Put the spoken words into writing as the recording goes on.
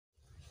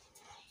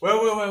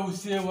Well, we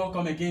say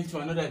welcome again to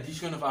another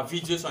edition of our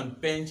videos on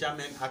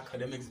Benjamin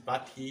Academics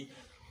Bati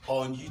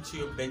on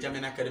YouTube,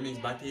 Benjamin Academics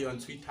Bati on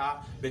Twitter,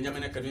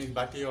 Benjamin Academics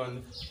Bati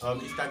on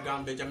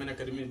Instagram, Benjamin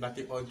Academics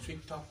Bati on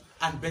Twitter,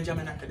 and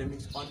Benjamin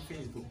Academics on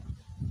Facebook.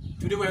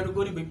 Today we are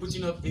going to be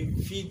putting up a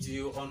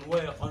video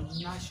on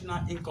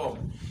national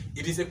income.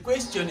 It is a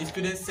question a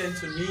student sent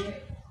to me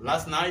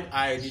last night.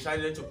 I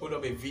decided to put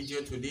up a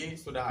video today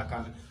so that I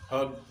can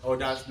help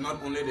others,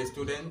 not only the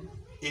student,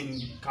 in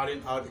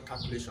carrying out a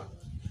calculation.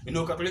 You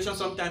know, calculation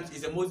sometimes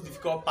is the most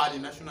difficult part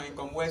in national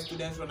income where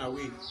students run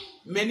away.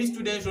 Many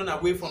students run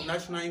away from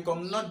national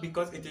income not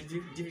because it is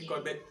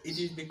difficult, but it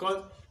is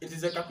because it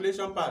is a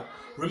calculation part.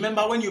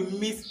 Remember, when you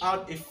miss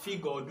out a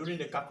figure during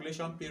the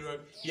calculation period,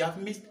 you have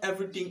missed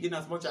everything in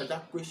as much as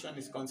that question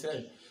is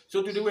concerned.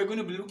 So today we're going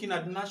to be looking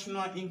at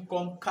national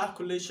income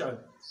calculation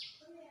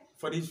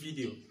for this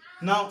video.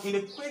 Now, in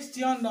the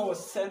question that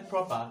was sent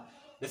proper,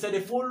 they said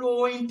the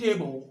following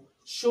table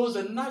shows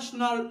the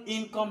national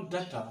income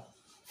data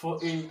for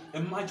a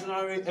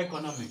imaginary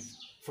economy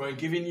for a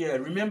given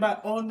year. Remember,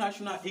 all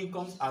national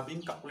incomes are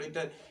being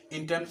calculated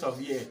in terms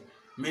of year.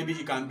 Maybe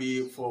it can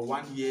be for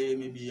 1 year,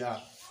 maybe so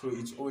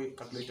it's all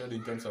calculated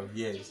in terms of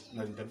years,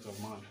 not in terms of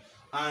months.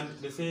 And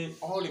they say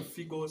all the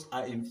figures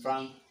are in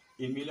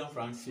million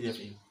francs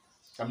CFA.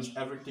 That means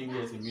everything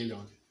here is in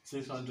millions.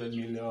 600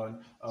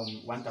 million,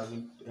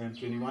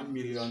 1,021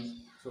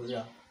 million. So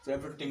yeah, so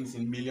everything is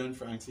in million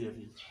francs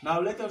CFA.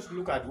 Now let us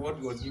look at what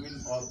was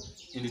given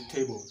us in the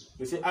table.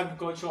 They say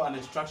agriculture and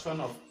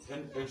extraction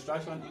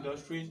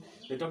industries.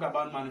 They talk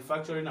about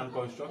manufacturing and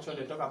construction.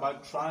 They talk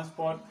about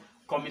transport,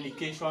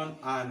 communication,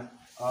 and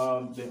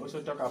they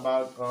also talk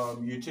about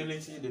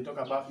utility. They talk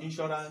about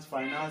insurance,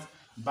 finance,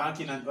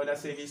 banking and other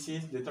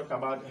services. They talk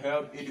about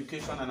health,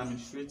 education and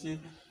administrative.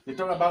 They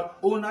talk about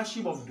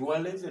ownership of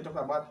dwellings. They talk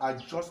about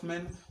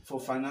adjustment for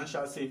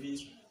financial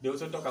service. They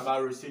also talk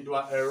about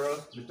residual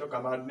errors. They talk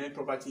about net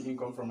property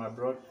income from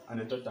abroad, and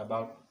they talk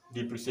about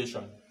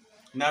depreciation.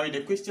 Now, in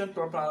the question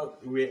proper,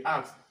 we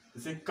asked,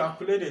 they say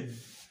calculate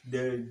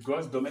the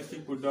gross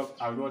domestic product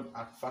abroad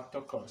at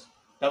factor cost.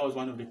 That was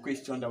one of the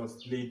questions that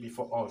was laid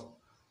before us.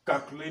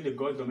 Calculate the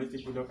gross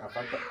domestic product at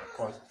factor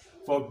cost.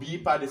 For B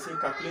part, they say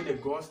calculate the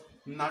gross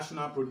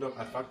national product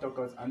at factor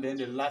cost, and then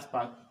the last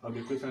part of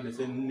the question they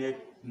say net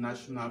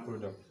national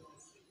product.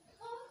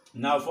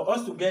 Now, for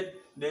us to get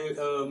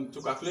the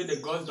to calculate the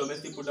gross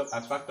domestic product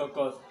at factor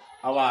cost,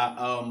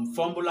 our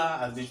formula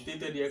has been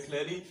stated here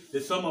clearly: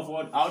 the sum of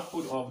what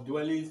output of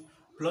dwellings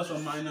plus or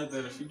minus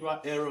the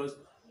residual errors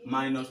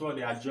minus what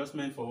the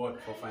adjustment for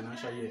what for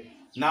financial year.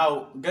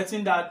 Now,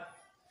 getting that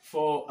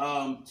for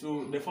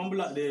to the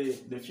formula,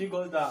 the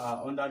figures that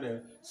are under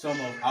the sum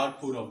of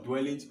output of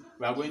dwellings,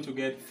 we are going to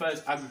get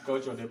first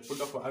agriculture, the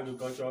product for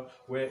agriculture,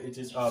 where it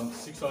is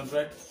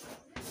 600.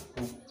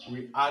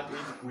 We add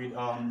it with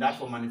that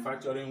for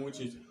manufacturing, which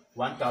is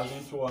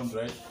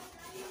 1,200,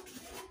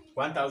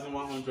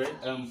 1,100.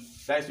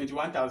 That is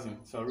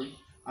 21,000. Sorry,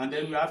 and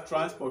then we have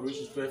transport, which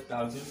is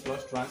 12,000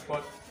 plus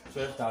transport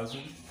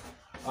 12,000,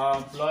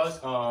 plus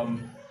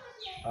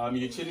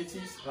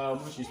utilities,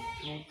 which is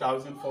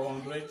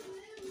 2,400,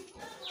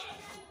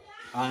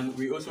 and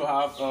we also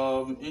have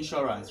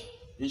insurance.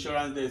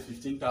 Insurance there is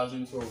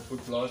 15,000, so we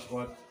put plus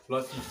what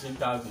plus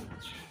 15,000,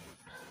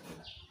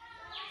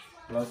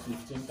 plus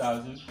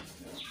 15,000,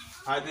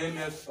 and then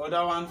there's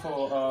other one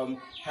for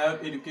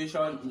health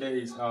education. There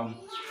is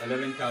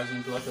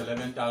 11,000 plus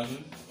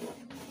 11,000.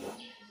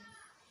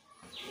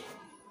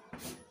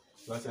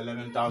 Plus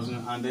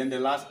 11,000, and then the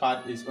last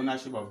part is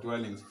ownership of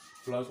dwellings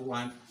plus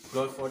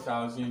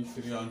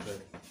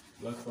 4,300,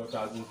 plus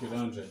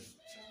 4,300.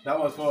 That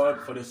was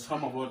for the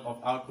sum of what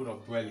of output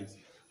of dwellings.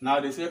 Now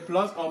they say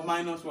plus or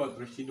minus what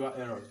residual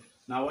error.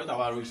 Now what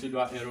our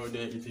residual error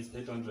there? It is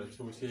 800.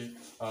 So we say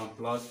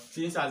plus,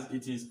 since as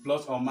it is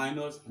plus or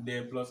minus,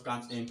 the plus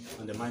comes in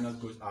and the minus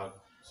goes out.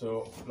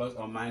 So plus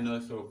or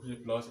minus, so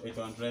plus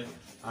 800,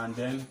 and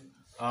then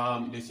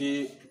they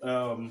say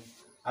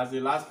as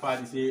the last part,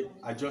 they say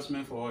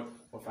adjustment for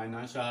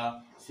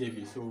financial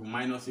service. So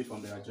minus it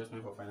from the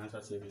adjustment for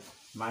financial service.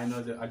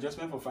 Minus the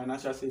adjustment for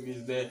financial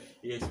service there,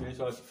 it explains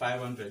us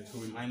 500. So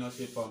we minus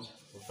it from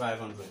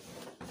 500.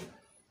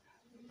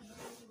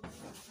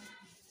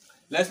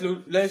 Let's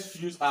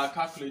use our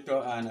calculator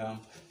and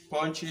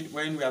punch it.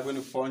 When we are going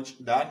to punch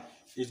that,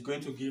 it's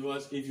going to give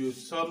us, if you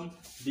sum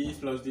this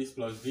plus this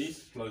plus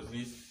this plus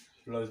this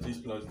plus this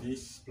plus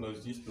this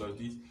plus this plus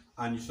this,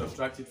 and you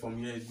subtract it from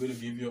here, it's going to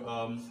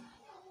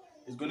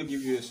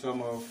give you a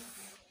sum of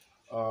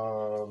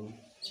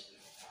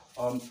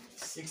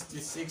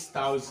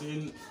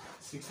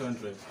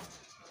 66,600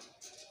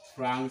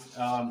 francs.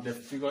 The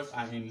figures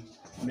are in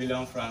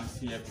million francs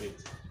CFA.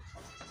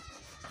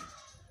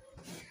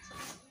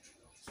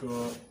 So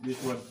this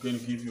is what's going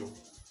to give you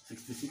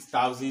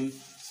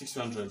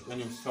 66,600 when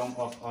you sum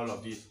up all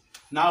of this.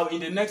 Now,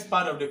 in the next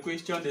part of the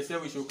question, they say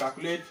we should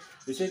calculate.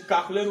 They say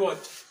calculate what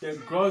the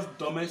gross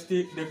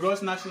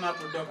national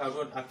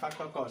product at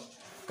factor cost.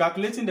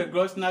 Calculating the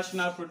gross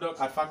national product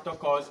at factor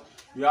cost,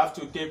 you have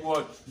to take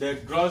what the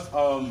gross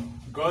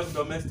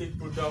domestic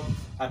product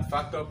at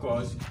factor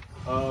cost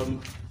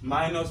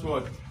minus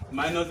what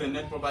minus the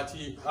net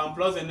property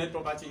plus the net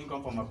property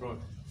income from abroad.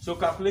 So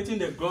calculating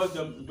the gross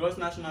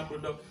national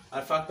product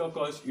at factor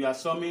cost, you are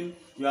summing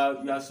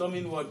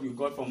what you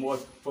got from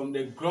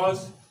the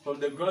gross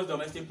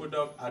domestic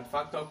product at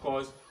factor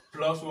cost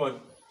plus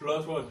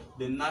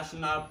the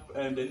national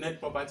the net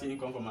property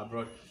income from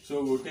abroad.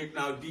 So we'll take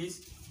now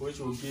this, which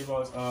will give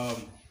us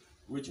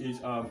which is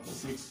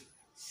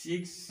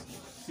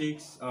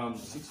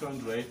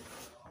 600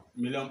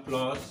 million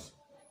plus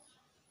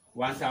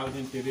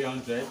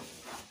 1,300.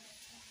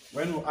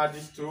 When we add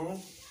these two,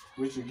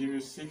 which will give you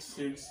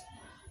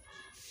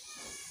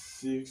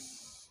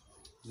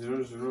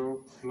 66600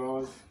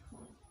 plus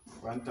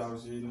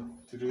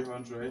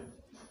 1,300,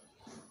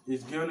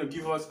 is going to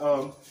give us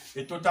a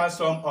total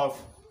sum of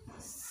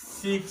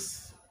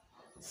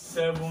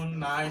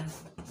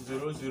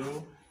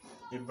 67900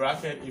 in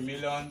bracket a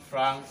million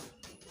francs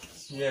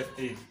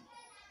CFA.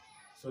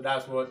 So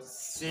that's what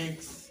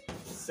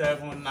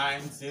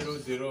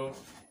 67900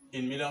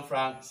 in million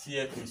francs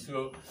CFA.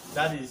 So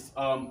that is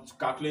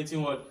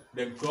calculating what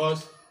the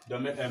gross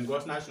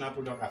national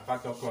product at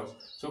factor cost.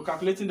 So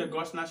calculating the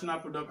gross national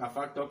product at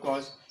factor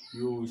cost,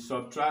 you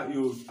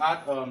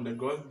add the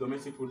gross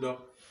domestic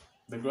product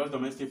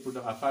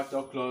at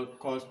factor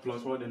cost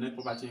plus what the net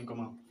property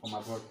income from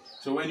abroad.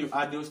 So when you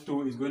add those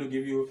two, it's going to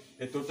give you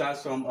a total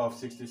sum of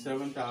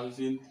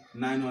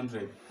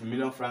 67,900 in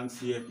million francs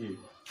CFA.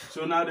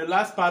 So now the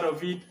last part of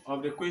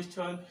the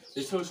question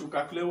is how to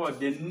calculate what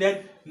the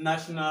net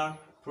national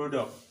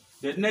product.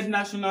 The net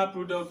national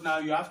product, now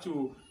you have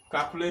to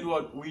calculate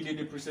what with the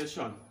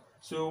depreciation.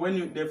 So when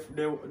you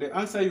the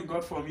answer you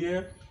got from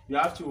here, you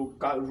have to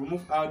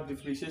remove out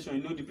depreciation.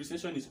 You know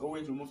depreciation is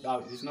always removed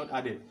out, it's not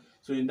added.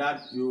 So in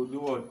that you do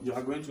what you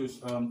are going to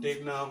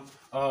take now.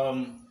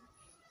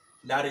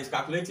 That is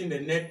calculating the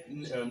net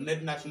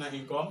national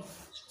income.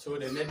 So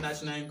the net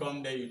national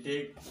income, then you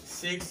take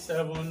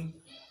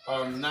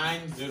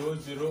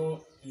 67900.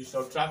 You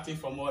subtract it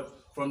from what?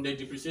 From the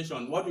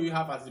depreciation. What do you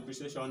have as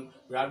depreciation?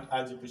 We have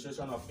as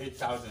depreciation of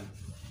 8,000.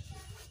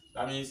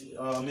 That means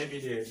maybe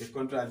the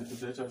contract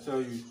depreciation. So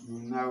you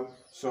now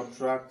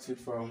subtract it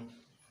from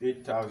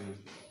 8,000.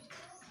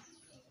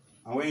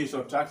 And when you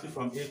subtract it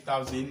from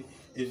 8,000,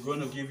 it's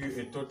going to give you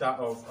a total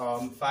of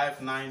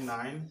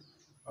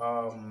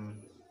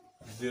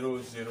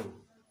 59900.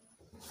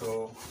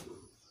 So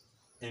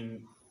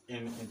in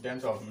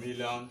terms of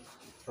million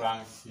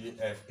francs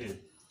CFA.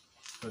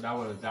 So that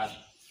was that.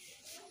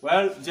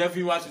 Well, dear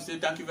viewers, we say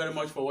thank you very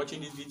much for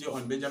watching this video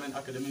on Benjamin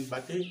Academics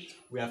Battery.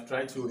 We have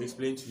tried to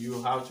explain to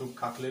you how to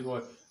calculate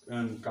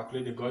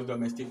calculate the gross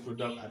domestic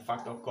product at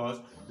factor cost,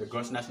 the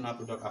gross national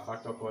product at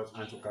factor cost,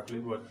 and to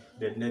calculate what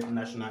the net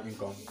national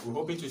income. We're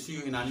hoping to see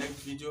you in our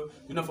next video.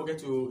 Do not forget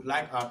to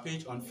like our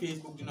page on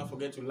Facebook. Do not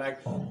forget to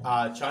like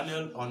our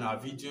channel on our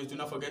videos. Do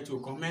not forget to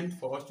comment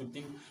for us to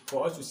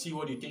see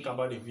what you think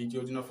about the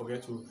video. Do not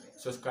forget to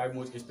subscribe,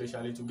 most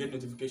especially to get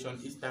notification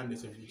each time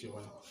there's a video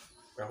on.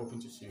 We're hoping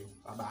to see you.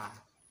 Bye bye.